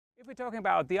If we're talking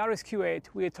about the RS Q8,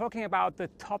 we are talking about the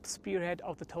top spearhead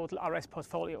of the total RS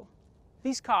portfolio.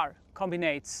 This car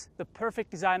combines the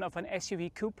perfect design of an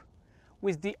SUV coupe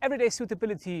with the everyday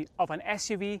suitability of an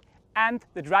SUV and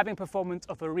the driving performance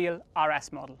of a real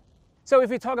RS model. So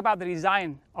if we talk about the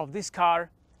design of this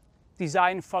car,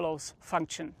 design follows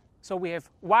function. So we have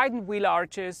widened wheel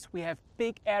arches, we have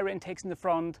big air intakes in the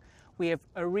front, we have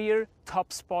a rear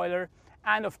top spoiler,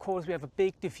 and of course we have a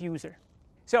big diffuser.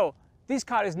 So this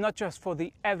car is not just for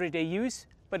the everyday use,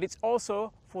 but it's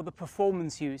also for the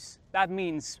performance use. That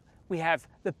means we have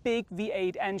the big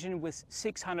V8 engine with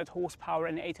 600 horsepower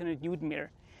and 800 Newton meter.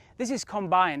 This is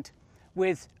combined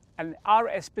with an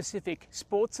RS-specific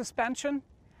sport suspension,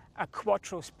 a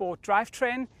quattro sport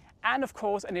drivetrain, and of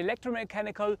course an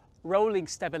electromechanical rolling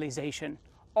stabilisation.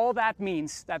 All that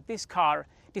means that this car,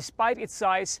 despite its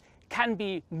size, can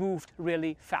be moved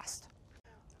really fast.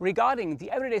 Regarding the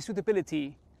everyday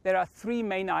suitability, there are three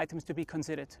main items to be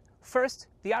considered. First,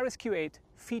 the RS Q8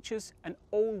 features an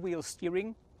all-wheel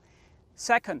steering.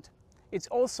 Second, it's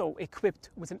also equipped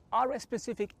with an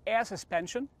RS-specific air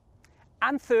suspension.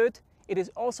 And third, it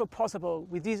is also possible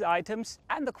with these items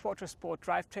and the quattro sport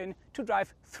drivetrain to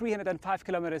drive 305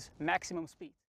 kilometers maximum speed.